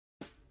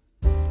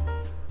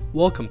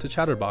Welcome to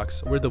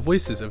Chatterbox, where the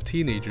voices of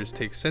teenagers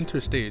take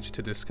center stage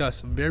to discuss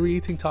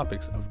varying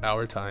topics of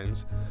our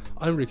times.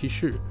 I'm Ricky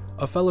Shu,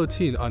 a fellow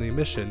teen on a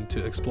mission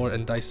to explore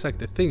and dissect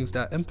the things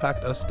that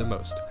impact us the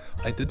most: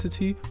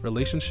 identity,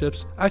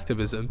 relationships,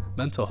 activism,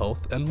 mental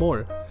health, and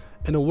more.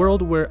 In a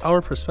world where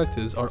our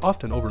perspectives are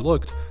often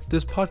overlooked,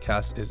 this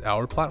podcast is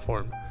our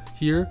platform.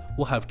 Here,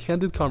 we'll have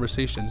candid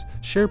conversations,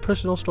 share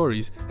personal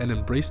stories, and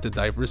embrace the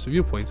diverse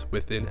viewpoints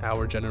within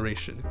our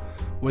generation.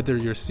 Whether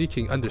you're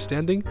seeking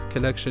understanding,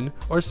 connection,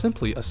 or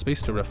simply a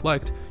space to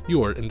reflect,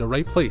 you are in the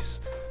right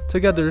place.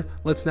 Together,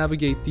 let's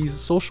navigate these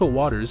social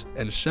waters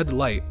and shed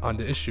light on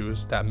the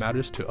issues that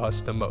matters to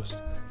us the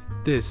most.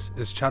 This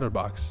is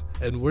Chatterbox,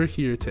 and we're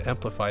here to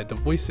amplify the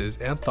voices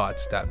and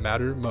thoughts that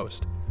matter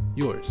most.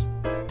 Yours.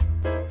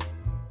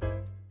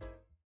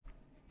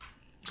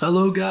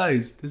 Hello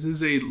guys, this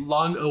is a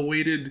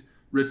long-awaited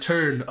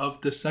return of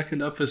the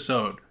second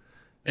episode.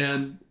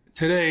 And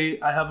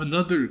today I have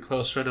another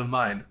close friend of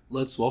mine.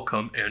 Let's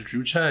welcome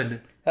Andrew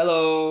Chen.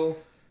 Hello.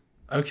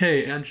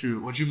 Okay,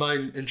 Andrew, would you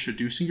mind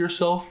introducing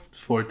yourself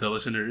for the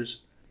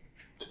listeners?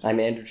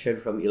 I'm Andrew Chen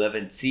from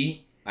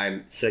 11C.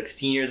 I'm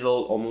 16 years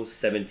old, almost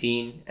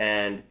 17,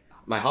 and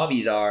my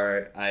hobbies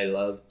are I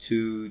love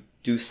to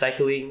do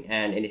cycling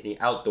and anything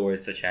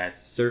outdoors such as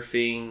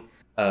surfing,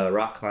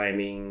 rock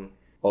climbing,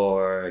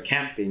 or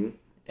camping.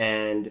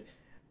 And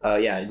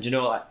in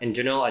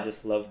general, I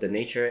just love the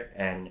nature,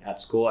 and at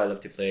school I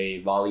love to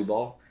play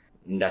volleyball,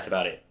 and that's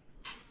about it.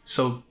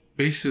 So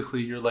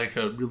basically you're like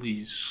a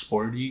really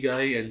sporty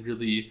guy and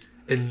really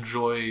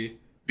enjoy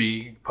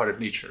being part of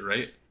nature,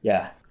 right?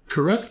 Yeah.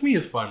 Correct me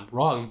if I'm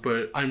wrong,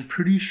 but I'm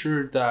pretty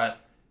sure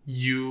that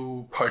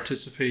you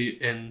participate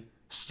in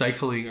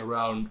cycling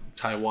around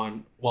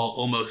Taiwan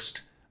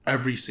almost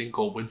every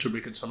single winter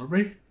break and summer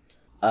break.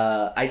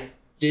 I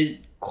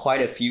did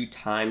quite a few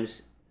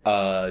times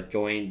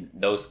join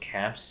those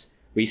camps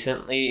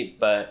recently,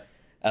 but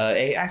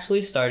it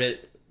actually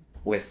started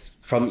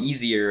from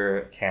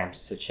easier camps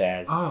such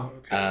as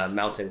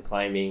mountain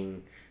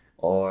climbing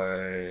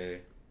or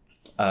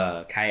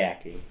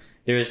kayaking.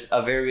 There's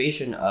a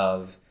variation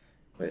of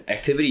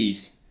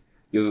activities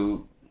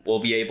you will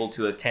be able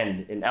to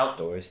attend in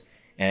outdoors,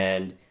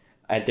 and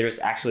there's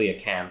actually a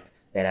camp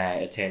that I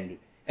attend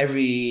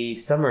every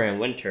summer and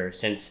winter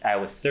since I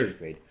was third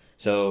grade.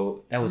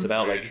 So that was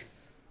about like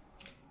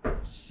 8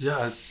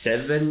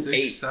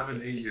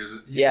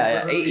 years.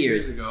 Yeah, 8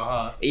 years ago,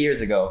 huh? 8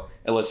 years ago.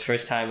 It was the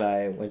first time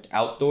I went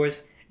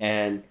outdoors,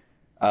 and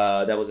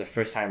that was the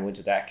first time I went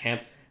to that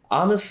camp.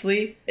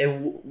 Honestly, it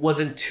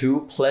wasn't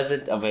too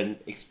pleasant of an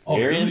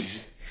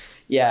experience. Oh,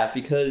 really? Yeah,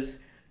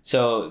 because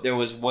so there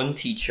was one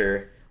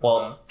teacher.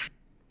 Well,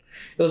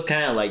 it was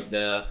kind of like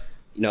the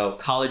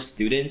college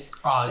students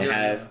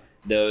have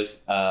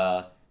those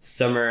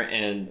summer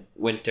and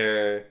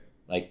winter,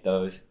 like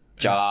those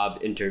job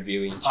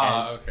interviewing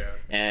chance.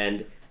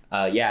 And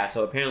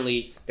so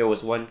apparently there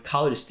was one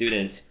college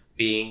student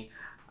being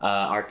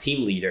our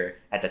team leader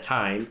at the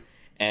time,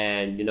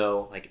 and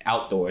like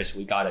outdoors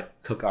we gotta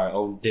cook our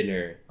own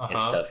dinner and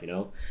stuff,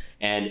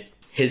 and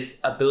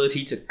his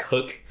ability to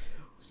cook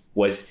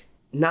was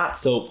not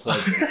so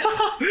pleasant.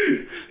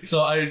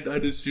 So I'd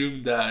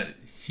assume that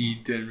he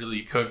didn't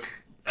really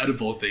cook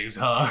edible things,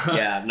 huh?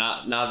 Yeah,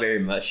 not very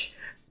much.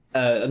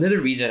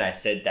 Another reason I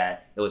said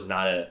that it was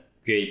not a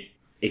great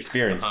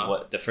experience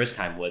the first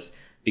time was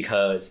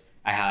because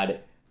I had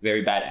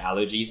very bad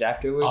allergies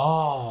afterwards.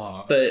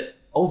 But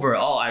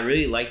overall, I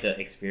really liked the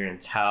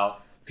experience,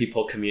 how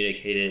people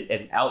communicated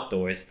in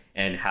outdoors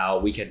and how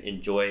we can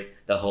enjoy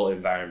the whole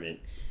environment.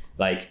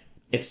 Like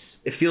it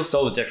feels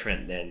so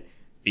different than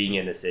being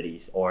in the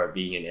cities or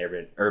being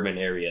in urban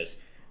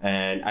areas.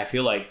 And I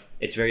feel like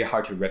it's very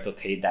hard to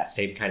replicate that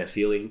same kind of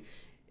feeling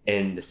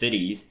in the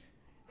cities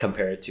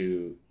compared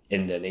to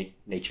in the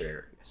nature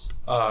areas.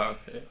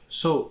 Okay.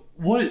 So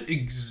what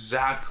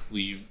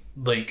exactly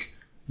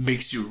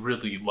makes you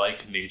really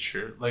like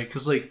nature?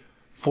 Because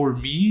for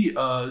me,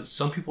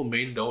 some people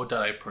may know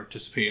that I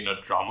participate in a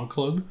drama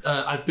club.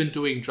 I've been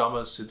doing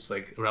drama since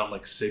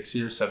around 6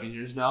 years, 7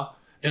 years now.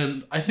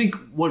 And I think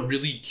what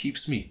really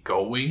keeps me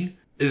going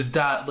is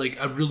that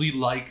I really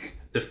like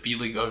the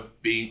feeling of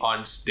being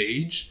on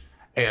stage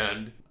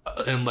and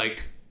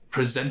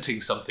presenting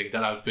something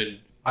that I've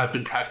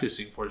been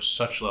practicing for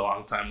such a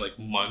long time,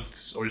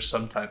 months or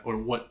sometime, or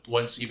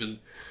once even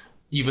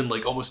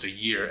almost a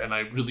year. And I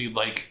really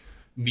like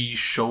me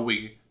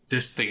showing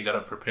this thing that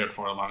I've prepared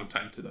for a long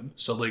time to them.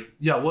 So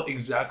what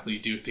exactly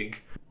do you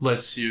think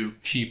lets you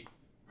keep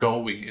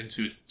going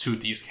into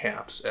these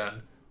camps?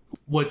 And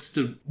what's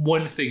the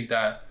one thing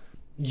that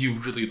you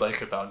really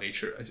like about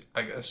nature,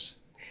 I guess?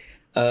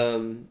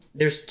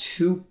 There's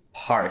two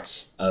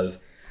parts of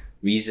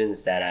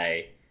reasons that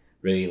I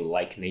really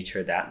like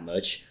nature that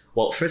much.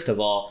 Well, first of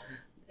all,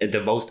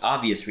 the most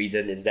obvious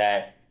reason is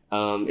that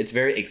it's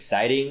very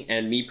exciting,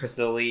 and me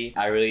personally,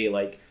 I really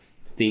like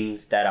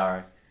things that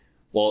are,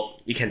 well,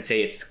 you can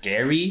say it's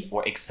scary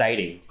or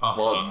exciting.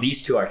 Well,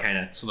 these two are kind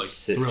of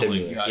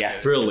thrilling.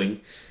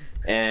 Thrilling.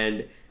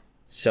 And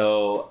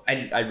so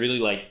I really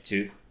like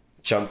to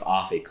jump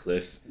off a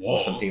cliff or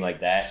something like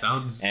that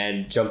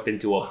and jump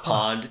into a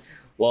pond.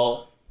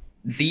 Well,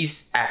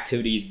 these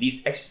activities,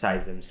 these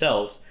exercises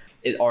themselves,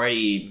 it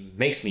already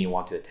makes me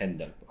want to attend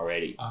them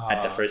already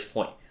at the first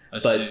point.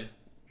 But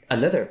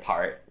another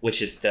part,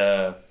 which is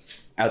I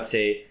would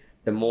say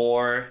the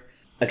more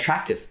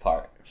attractive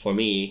part for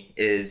me,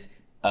 is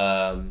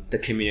the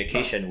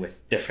communication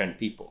with different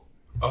people.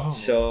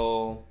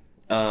 So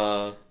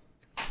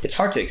it's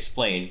hard to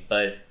explain,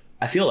 but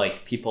I feel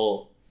like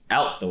people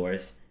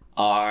outdoors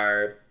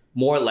are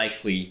more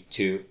likely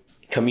to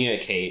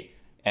communicate,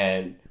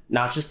 and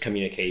not just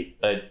communicate,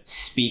 but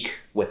speak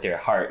with their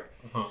heart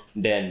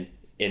than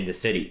in the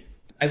city.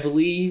 I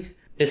believe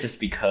this is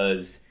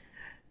because,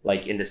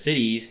 like, in the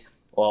cities,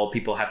 well,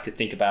 people have to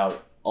think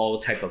about all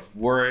type of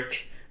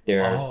work,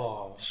 their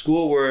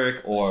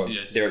schoolwork, or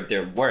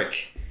their work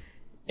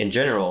in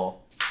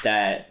general,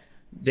 that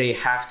they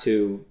have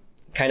to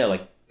kind of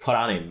like put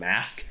on a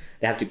mask.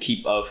 They have to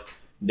keep up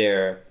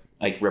their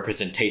like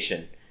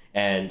representation,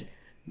 and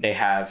they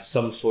have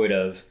some sort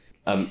of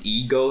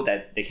ego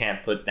that they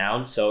can't put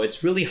down. So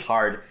it's really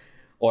hard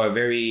or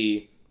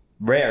very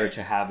rare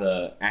to have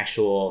an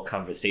actual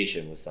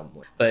conversation with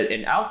someone. But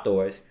in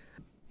outdoors,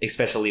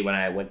 especially when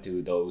I went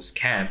to those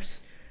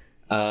camps,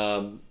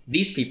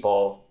 these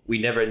people, we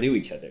never knew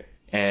each other.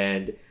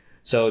 And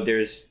so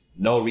there's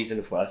no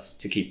reason for us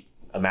to keep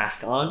a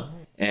mask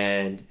on.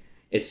 And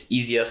it's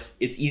easier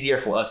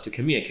for us to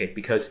communicate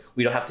because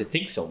we don't have to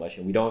think so much,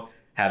 and we don't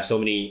have so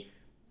many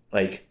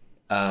like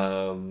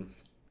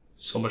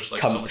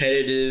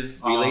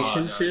competitive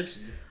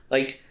relationships.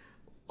 Like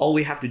all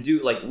we have to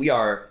do, like we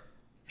are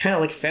kind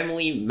of like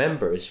family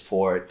members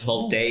for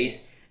 12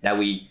 days that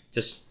we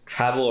just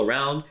travel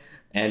around,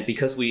 and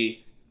because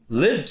we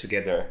live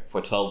together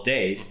for 12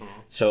 days,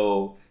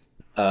 so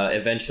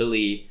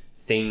eventually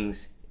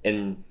things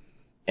in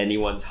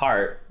anyone's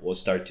heart will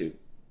start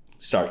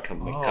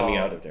coming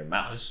out of their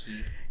mouths.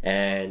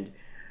 And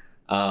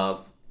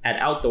at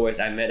outdoors,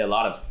 I met a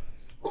lot of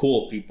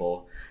cool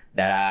people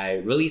that I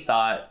really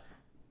thought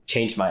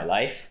changed my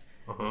life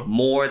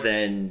more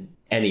than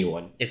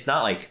anyone. It's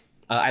not like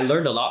I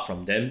learned a lot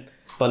from them,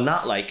 but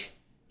not like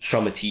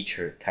from a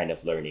teacher kind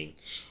of learning.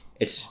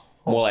 It's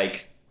more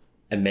like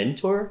a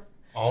mentor,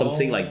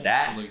 something like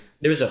that. So like,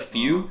 there's a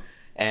few,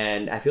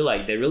 and I feel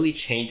like they really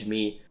changed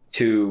me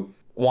to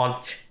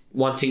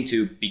wanting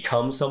to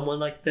become someone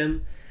like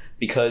them,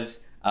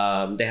 because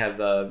they have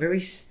a very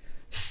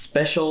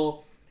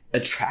special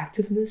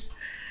attractiveness.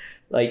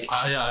 Like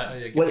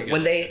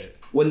when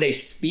they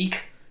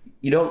speak,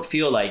 you don't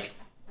feel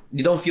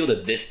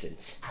the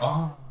distance.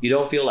 You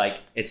don't feel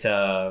like it's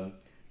a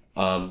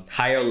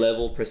higher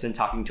level person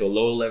talking to a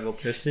lower level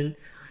person,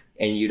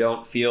 and you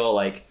don't feel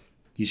like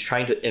he's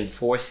trying to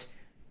enforce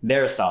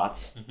their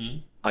thoughts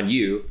on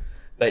you,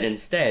 but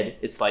instead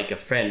it's like a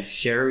friend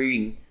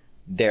sharing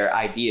their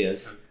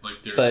ideas,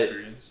 like their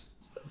experience.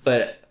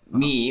 But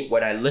me,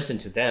 when I listen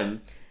to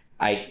them,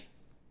 I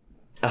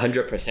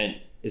 100%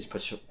 is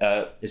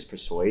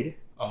persuade.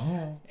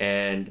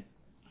 And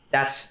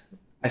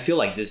I feel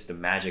like this is the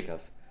magic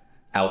of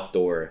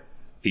outdoor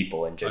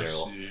people in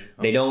general.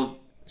 They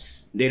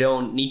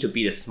don't need to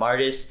be the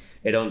smartest.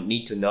 They don't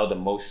need to know the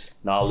most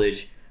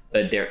knowledge,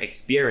 but their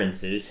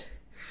experiences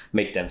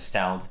make them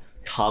sound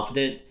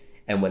confident,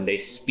 and when they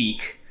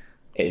speak,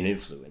 it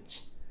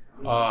influence.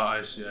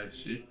 I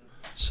see.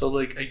 So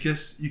like, I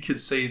guess you could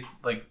say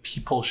like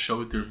people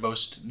showed their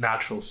most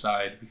natural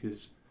side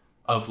because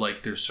of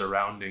like their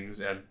surroundings,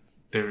 and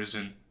there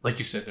isn't, like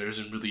you said, there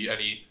isn't really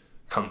any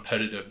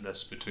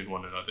competitiveness between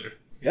one another.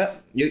 Yeah,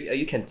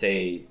 you can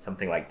say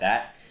something like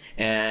that.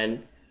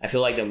 And I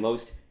feel like the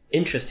most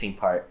interesting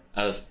part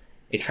of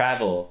a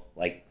travel,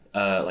 like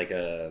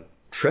a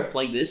trip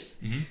like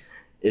this,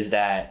 is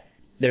that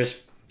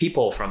there's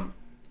people from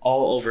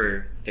all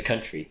over the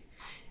country,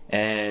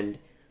 and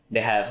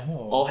they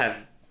all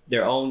have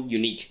their own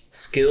unique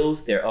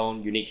skills, their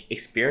own unique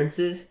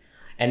experiences,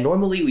 and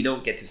normally we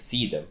don't get to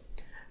see them.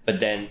 But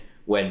then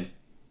when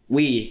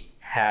we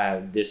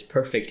have this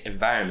perfect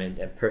environment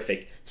and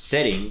perfect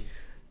setting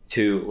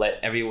to let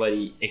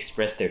everybody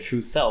express their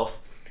true self,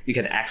 you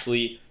can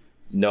actually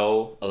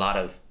know a lot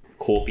of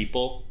cool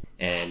people.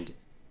 And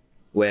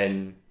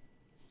when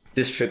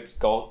this trip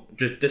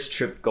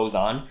goes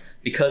on,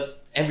 because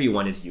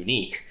everyone is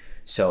unique,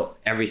 so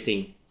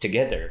everything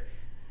together,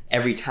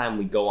 every time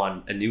we go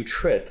on a new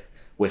trip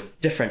with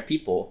different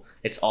people,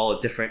 it's all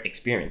a different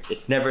experience.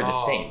 It's never the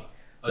same.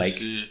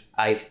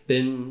 I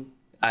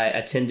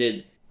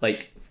attended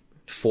like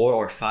 4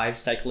 or 5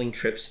 cycling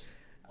trips,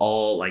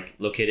 all like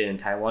located in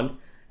Taiwan.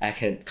 I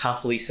can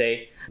confidently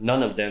say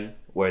none of them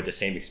were the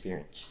same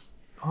experience.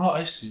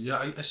 I see.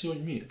 Yeah, I see what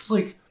you mean. It's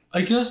like,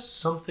 I guess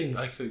something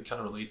I could kind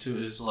of relate to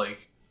is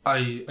like,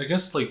 I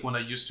guess like when I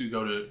used to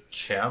go to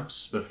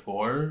camps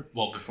before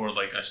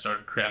like I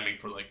started cramming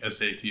for like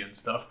SAT and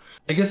stuff,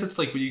 I guess it's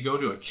like when you go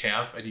to a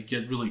camp and you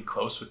get really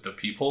close with the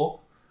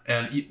people,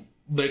 and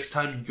next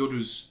time you go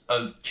to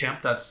a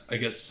camp that's, I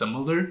guess,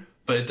 similar,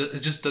 but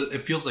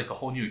it feels like a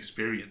whole new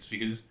experience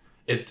because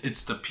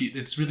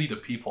it's really the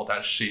people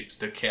that shapes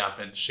the camp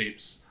and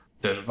shapes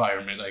the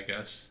environment, I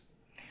guess.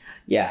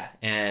 Yeah,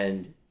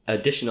 and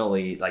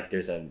additionally, like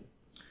there's a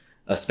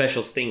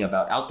special thing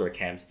about outdoor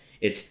camps.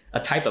 It's a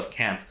type of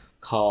camp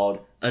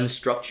called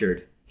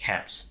unstructured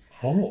camps.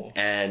 Oh.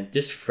 And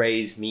this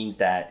phrase means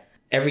that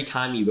every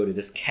time you go to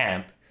this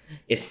camp,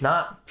 it's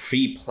not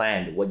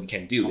pre-planned what you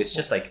can do. It's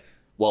just like,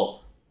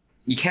 well,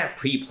 you can't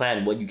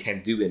pre-plan what you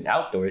can do in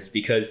outdoors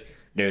because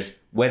there's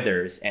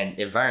weathers and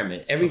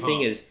environment.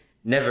 Everything is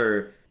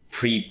never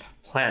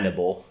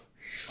pre-plannable.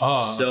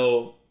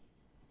 So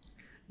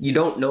you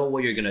don't know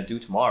what you're gonna do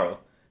tomorrow,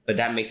 but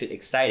that makes it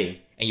exciting.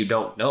 And you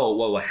don't know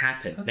what will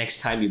happen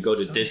next time you go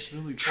to this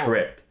really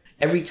trip.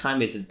 Every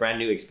time it's a brand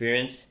new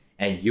experience,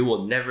 and you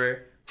will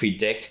never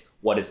predict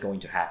what is going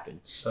to happen.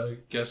 So I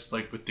guess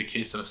like with the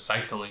case of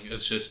cycling,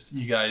 it's just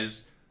you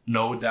guys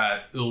know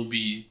that it'll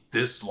be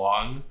this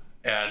long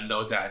and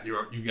know that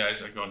you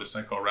guys are going to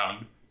cycle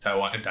around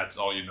Taiwan, and that's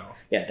all you know.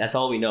 Yeah, that's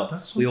all we know.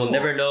 We will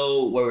never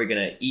know what we're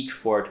gonna eat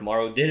for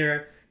tomorrow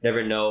dinner.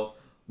 Never know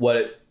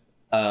what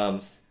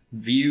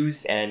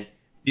views and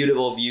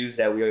beautiful views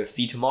that we're gonna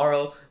see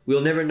tomorrow.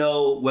 We'll never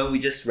know when we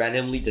just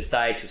randomly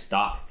decide to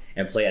stop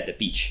and play at the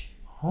beach.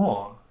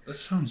 Oh, that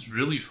sounds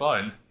really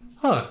fun.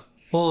 Huh.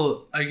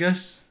 Well, I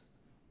guess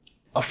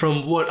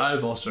from what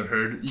I've also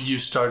heard, you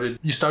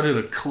started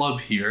a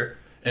club here,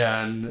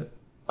 and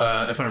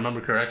if I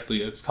remember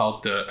correctly, it's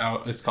called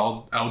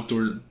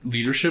Outdoor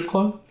Leadership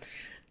Club.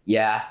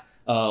 Yeah.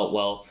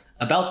 Well,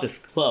 about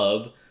this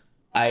club,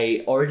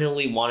 I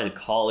originally wanted to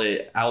call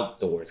it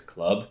Outdoors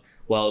Club.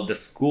 Well, the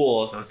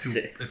school...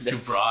 It's too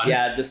broad.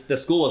 Yeah, the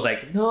school was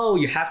like, no,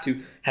 you have to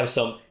have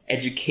some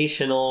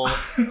educational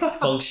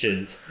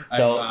functions.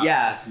 So,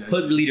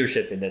 put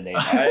leadership in the name.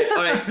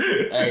 All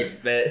right.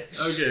 But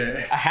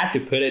okay. I had to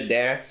put it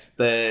there.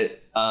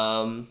 But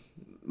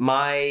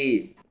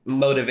my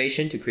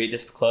motivation to create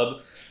this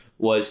club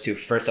was to,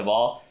 first of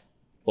all,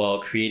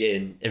 create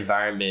an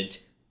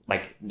environment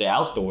like the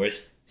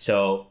outdoors.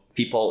 So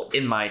people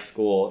in my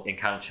school in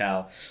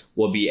Kangchao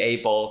will be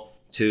able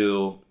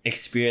to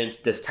experience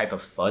this type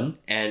of fun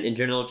and in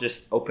general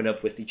just open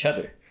up with each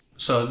other.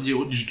 So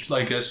you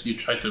I guess you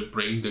try to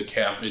bring the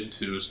camp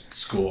into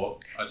school.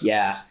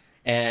 Yeah,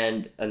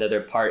 and another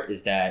part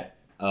is that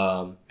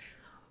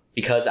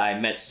because I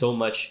met so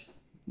much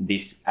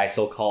these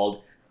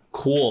so-called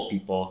cool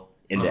people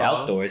in the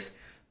outdoors,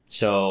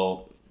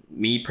 so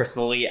me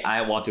personally,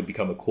 I want to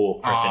become a cool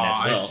person as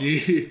well. I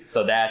see.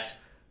 So that's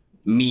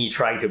me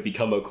trying to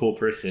become a cool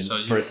person.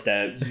 So first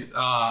step.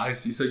 I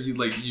see. So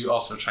you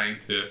also trying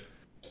to,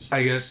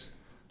 I guess,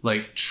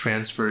 like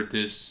transfer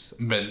this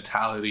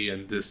mentality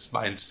and this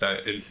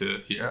mindset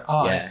into here.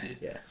 I see.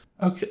 Yeah.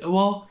 Okay.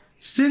 Well,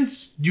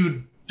 since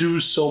you do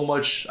so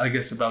much, I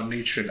guess, about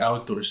nature and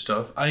outdoor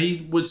stuff,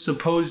 I would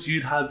suppose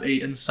you'd have a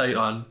insight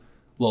on,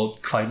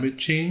 climate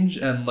change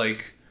and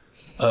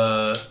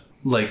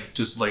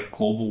just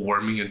global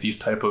warming and these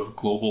type of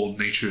global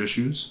nature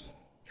issues.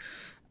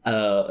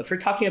 If we're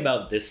talking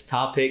about this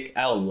topic,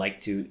 I would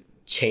like to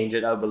change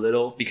it up a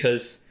little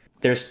because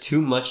there's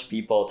too much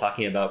people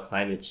talking about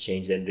climate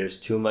change and there's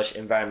too much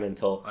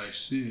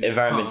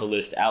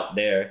environmentalists out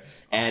there.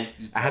 And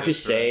I have to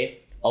say,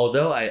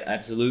 although I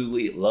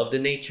absolutely love the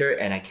nature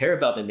and I care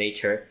about the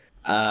nature,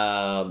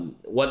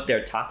 what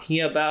they're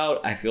talking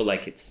about, I feel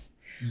like it's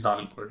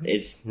not important.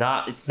 It's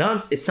not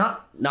important,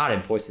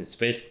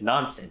 but it's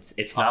nonsense.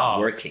 It's not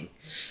working.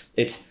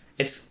 It's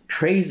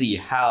crazy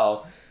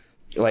how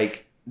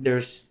they're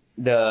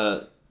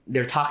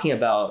talking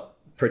about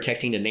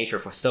protecting the nature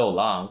for so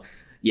long,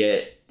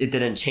 yet it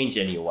didn't change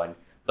anyone.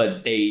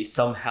 But they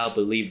somehow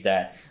believe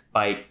that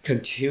by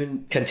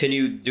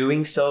continue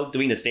doing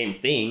the same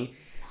thing,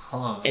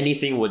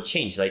 anything would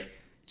change. Like,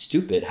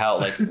 stupid how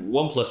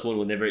 1 + 1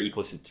 will never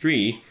equal to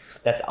 3.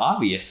 That's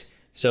obvious.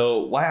 So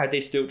why are they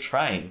still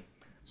trying?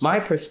 My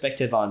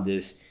perspective on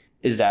this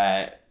is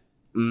that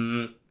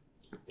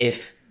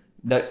if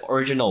the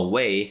original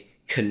way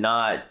could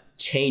not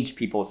change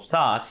people's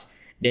thoughts,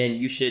 then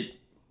you should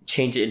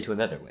change it into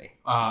another way.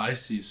 I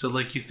see. So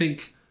you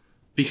think,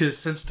 because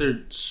since there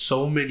are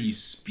so many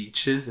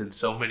speeches and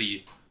so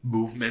many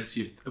movements,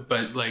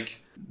 but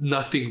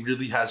nothing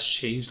really has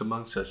changed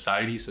among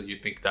society, so you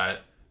think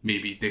that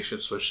maybe they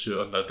should switch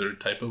to another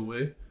type of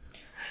way?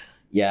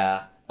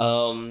 Yeah.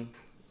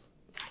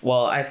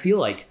 Well, I feel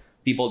like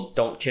people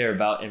don't care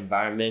about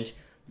environment.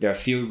 There are a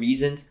few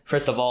reasons.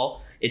 First of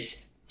all,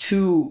 it's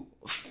too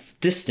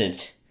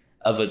distant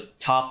of a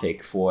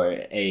topic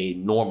for a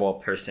normal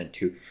person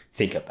to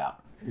think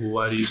about.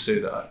 Why do you say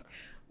that?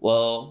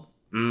 Well,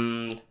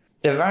 the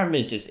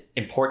environment is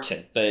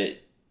important, but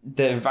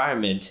the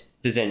environment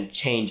doesn't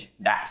change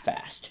that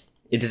fast.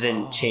 It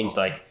doesn't change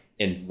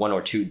in 1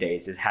 or 2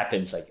 days. It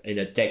happens in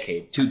a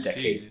decade, 2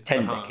 decades,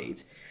 10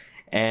 decades.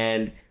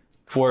 And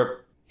for a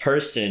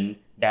person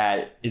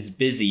that is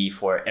busy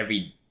for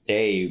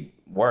everyday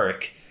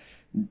work,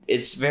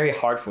 it's very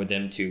hard for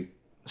them to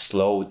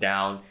slow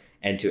down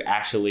and to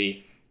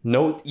actually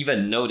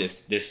even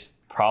notice this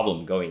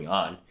problem going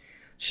on.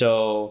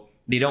 So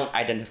they don't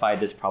identify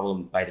this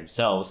problem by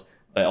themselves,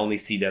 but only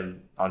see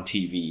them on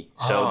TV.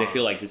 So they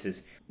feel like this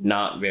is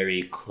not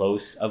very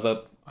close of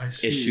a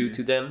issue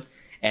to them.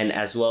 And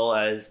as well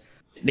as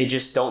they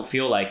just don't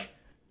feel like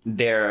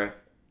they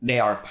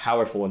are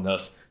powerful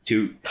enough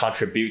to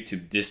contribute to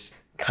this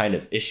kind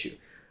of issue.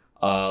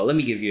 Let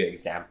me give you an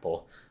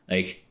example.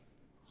 Like,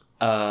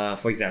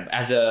 for example,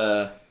 as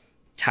a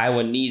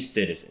Taiwanese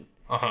citizen,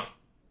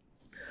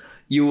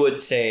 you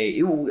would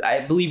say,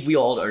 I believe we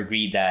all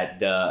agree that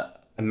the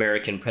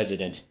American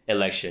president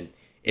election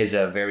is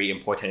a very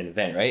important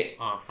event, right?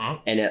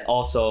 And it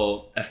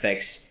also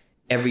affects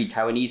every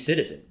Taiwanese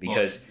citizen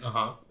because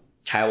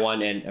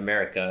Taiwan and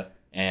America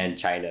and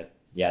China,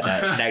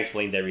 that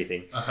explains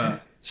everything.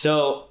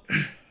 So,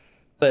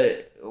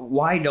 but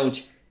why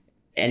don't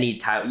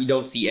you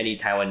don't see any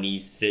Taiwanese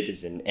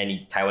citizen,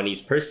 any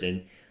Taiwanese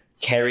person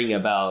caring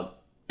about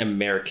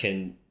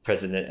American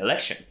president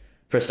election?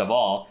 First of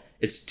all,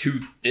 it's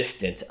too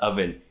distant of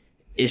an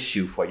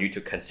issue for you to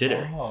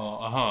consider.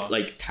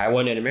 Like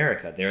Taiwan and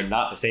America, they're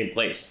not the same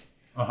place.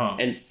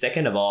 And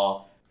second of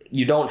all,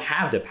 you don't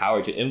have the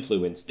power to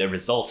influence the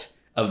result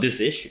of this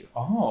issue.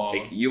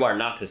 Like you are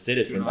not a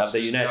citizen of the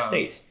United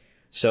States.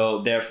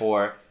 So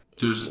therefore,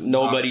 there's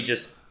nobody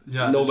just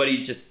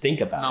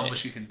think about it. Not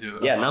much you can do.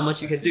 Not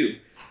much you can do.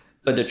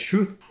 But the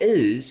truth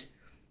is,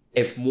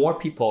 if more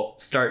people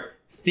start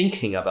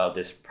thinking about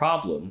this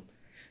problem,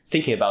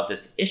 thinking about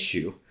this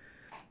issue,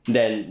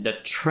 then the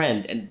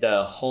trend and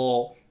the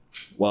whole,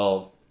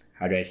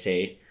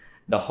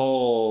 the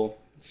whole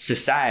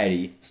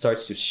society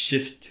starts to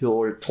shift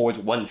towards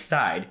one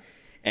side.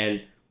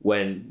 And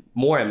when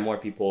more and more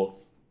people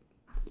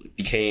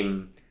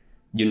became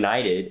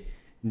united,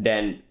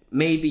 then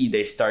maybe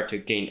they start to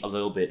gain a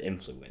little bit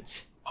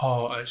influence.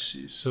 Oh, I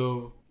see.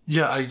 So,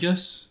 I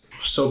guess,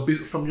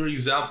 from your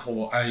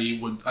example,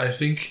 I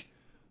think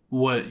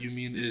what you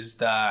mean is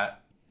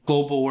that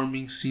global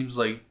warming seems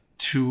like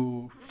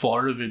too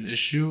far of an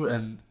issue,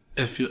 and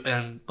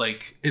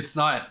it's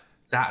not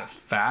that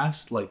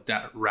fast, like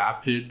that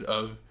rapid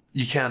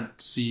you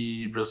can't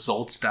see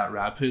results that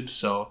rapid.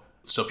 So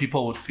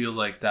people would feel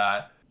like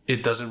that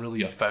it doesn't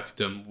really affect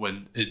them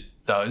when it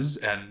does,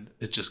 and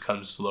it just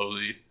comes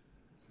slowly.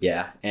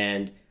 Yeah,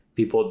 and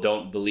people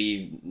don't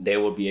believe they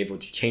will be able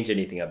to change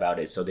anything about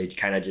it, so they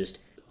kind of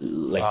just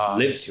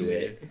live to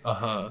it.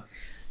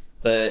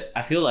 But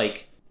I feel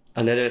like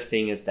another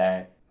thing is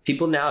that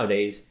people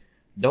nowadays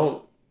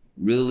don't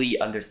really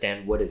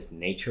understand what is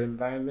nature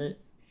environment.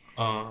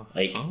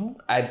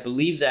 I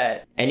believe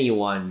that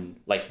anyone,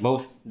 like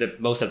most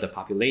of the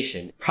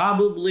population,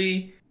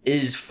 probably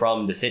is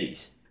from the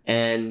cities.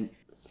 And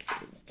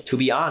to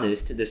be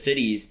honest, the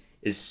cities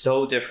is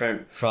so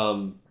different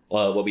from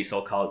what we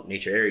so-called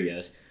nature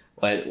areas.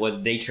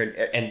 What nature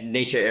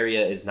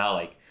area is not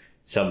like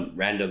some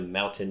random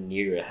mountain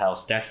near your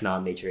house. That's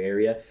not nature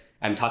area.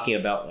 I'm talking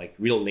about like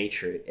real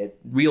nature.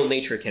 Real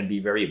nature can be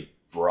very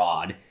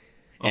broad,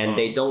 and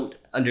they don't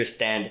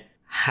understand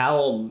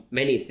how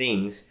many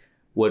things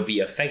would be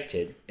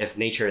affected if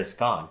nature is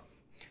gone.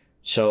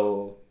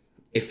 So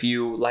if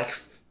you like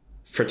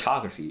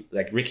photography,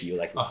 like Ricky, you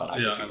like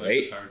photography, I like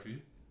right?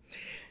 Photography.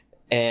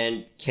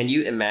 And can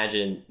you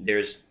imagine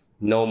there's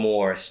no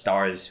more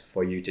stars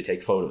for you to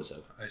take photos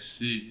of? I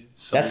see.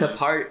 So that's a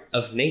part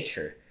of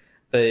nature,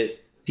 but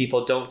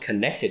people don't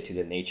connect it to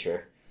the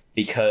nature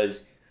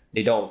because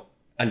they don't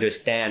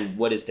understand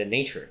what is the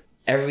nature.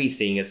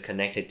 Everything is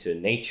connected to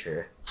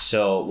nature.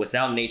 So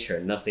without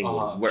nature, nothing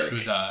would work. True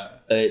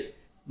that. But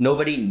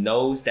nobody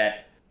knows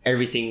that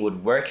everything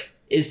would work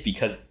is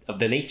because of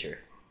the nature.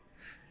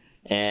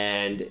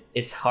 And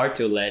it's hard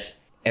to let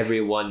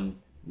everyone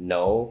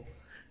know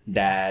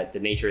that the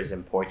nature is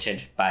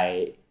important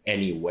by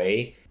any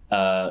way,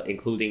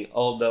 including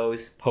all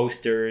those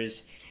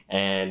posters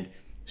and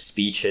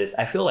speeches.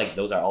 I feel like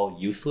those are all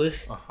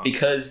useless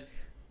because,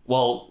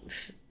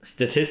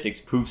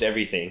 statistics proves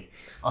everything.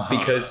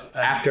 Because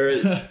after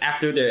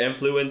their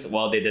influence,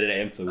 they didn't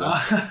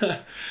influence.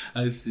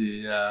 I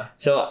see, yeah.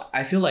 So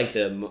I feel like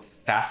the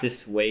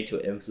fastest way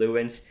to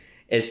influence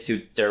is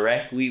to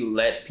directly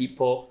let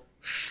people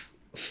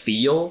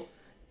feel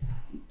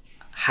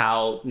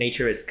how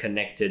nature is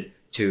connected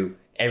to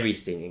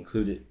everything,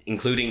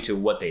 including to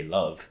what they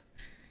love.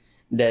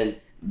 Then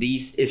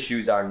these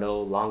issues are no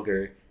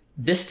longer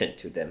distant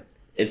to them.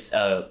 It's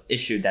a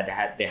issue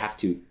that they have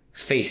to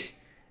face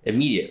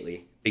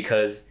immediately,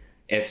 because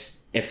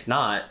if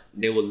not,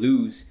 they will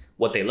lose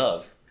what they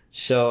love.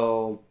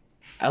 So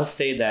I'll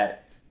say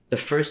that the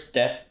first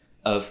step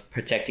of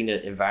protecting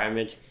the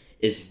environment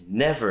is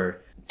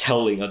never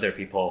telling other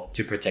people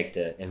to protect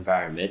the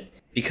environment,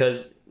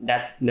 because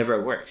that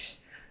never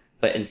works.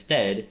 But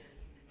instead,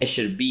 it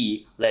should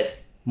be let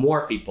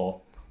more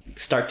people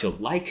start to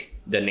like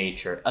the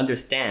nature,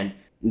 understand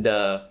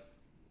the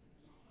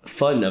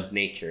fun of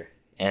nature,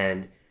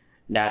 and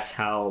that's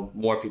how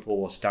more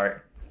people will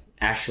start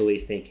actually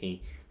thinking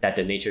that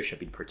the nature should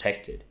be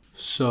protected.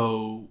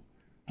 So,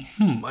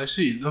 I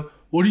see.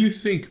 What do you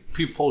think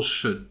people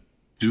should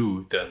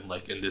do then,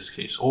 like in this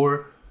case?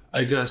 Or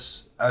I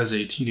guess as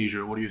a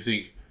teenager, what do you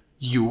think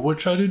you would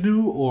try to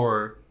do,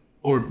 or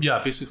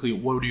yeah, basically,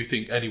 what do you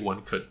think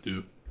anyone could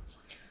do?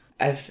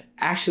 I've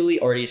actually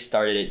already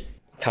started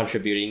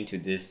contributing to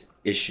this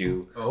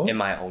issue in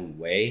my own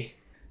way.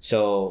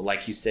 So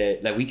like we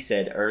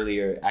said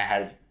earlier, I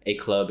had a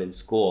club in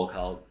school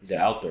called the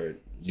Outdoor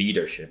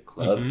Leadership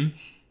Club. Mm-hmm.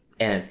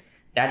 And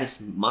that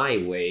is my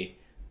way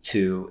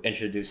to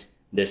introduce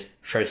this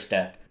first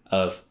step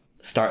of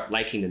start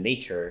liking the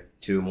nature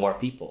to more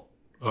people.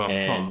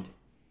 And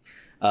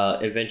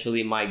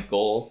eventually my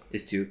goal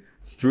is to,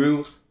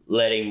 through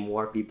letting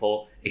more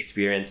people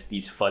experience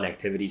these fun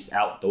activities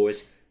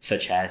outdoors,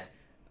 such as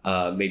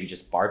maybe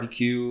just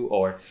barbecue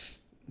or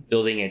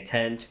building a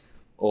tent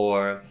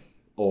or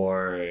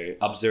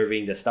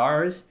observing the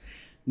stars.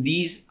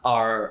 These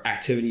are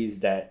activities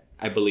that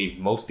I believe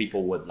most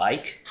people would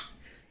like.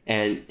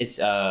 And it's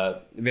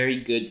a very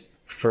good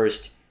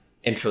first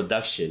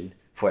introduction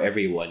for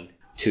everyone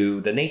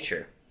to the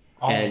nature.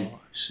 And I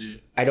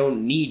see. I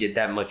don't need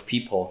that much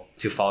people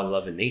to fall in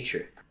love with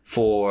nature.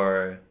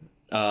 For,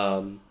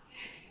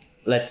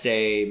 let's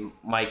say,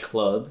 my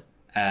club,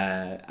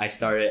 I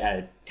started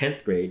at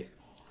 10th grade,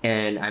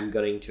 and I'm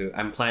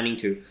planning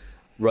to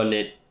run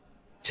it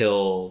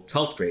till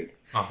 12th grade.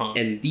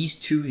 And these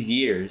 2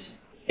 years,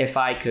 if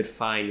I could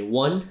find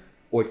one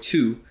or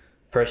two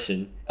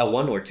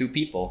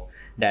people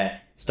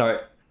that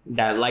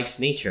likes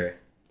nature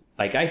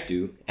like I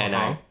do, and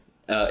I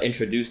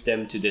introduced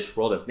them to this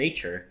world of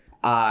nature,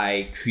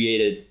 I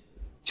created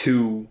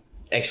 2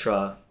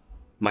 extra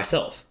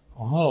myself.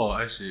 Oh,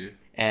 I see.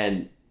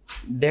 And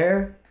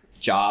their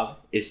job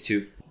is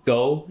to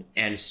go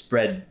and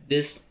spread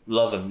this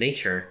love of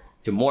nature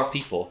to more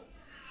people.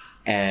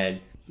 And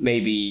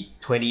maybe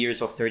 20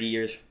 years or 30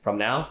 years from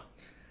now,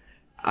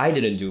 I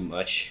didn't do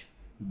much,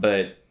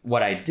 but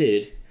what I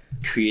did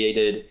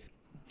created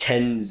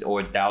tens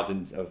or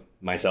thousands of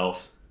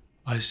myself.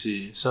 I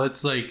see. So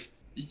it's like,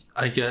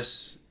 I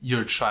guess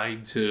you're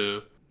trying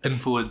to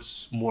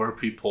influence more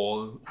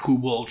people who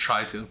will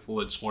try to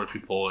influence more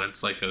people.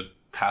 It's like a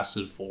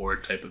passive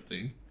forward type of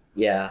thing.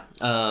 Yeah,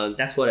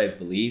 that's what I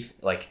believe.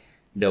 Like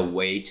the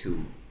way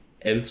to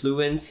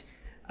influence.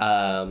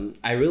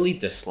 I really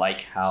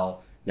dislike how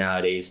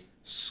nowadays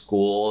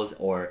schools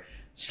or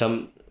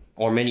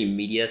many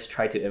medias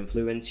try to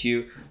influence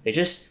you. They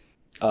just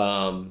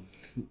bomb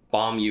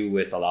you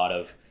with a lot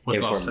of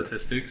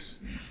statistics.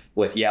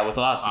 With a lot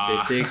of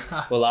statistics,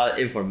 with a lot of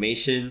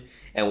information,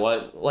 and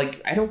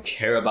I don't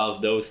care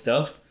about those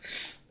stuff.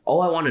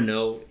 All I want to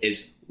know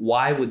is,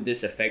 why would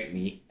this affect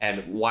me,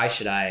 and why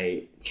should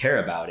I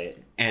care about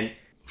it? And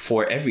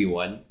for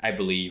everyone, I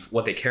believe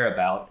what they care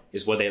about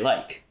is what they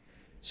like.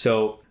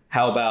 So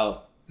how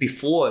about,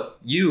 before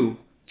you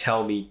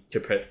tell me to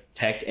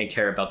protect and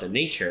care about the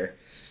nature,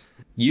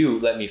 you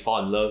let me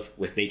fall in love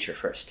with nature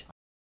first.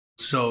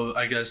 So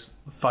I guess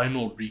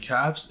final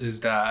recaps is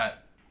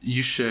that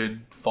you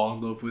should fall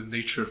in love with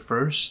nature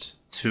first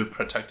to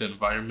protect the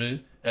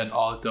environment. And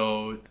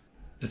although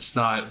it's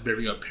not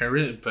very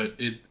apparent, but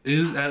it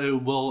is, and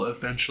it will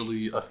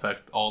eventually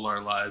affect all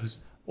our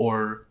lives,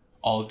 or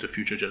all of the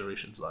future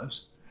generations'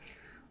 lives.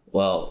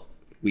 Well,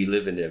 we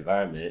live in the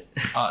environment.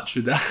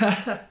 True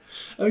that.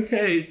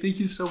 Okay, thank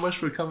you so much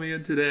for coming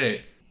in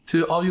today.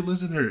 To all you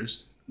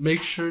listeners,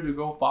 make sure to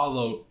go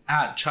follow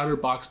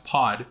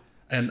 @ChatterboxPod.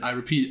 And I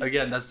repeat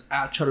again, that's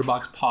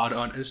 @ChatterboxPod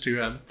on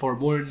Instagram for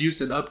more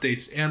news and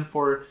updates, and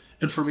for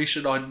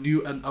information on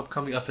new and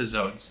upcoming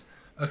episodes.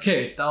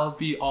 Okay, that'll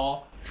be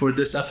all for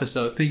this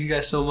episode. Thank you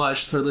guys so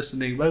much for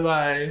listening.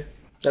 Bye-bye.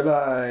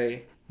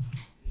 Bye-bye.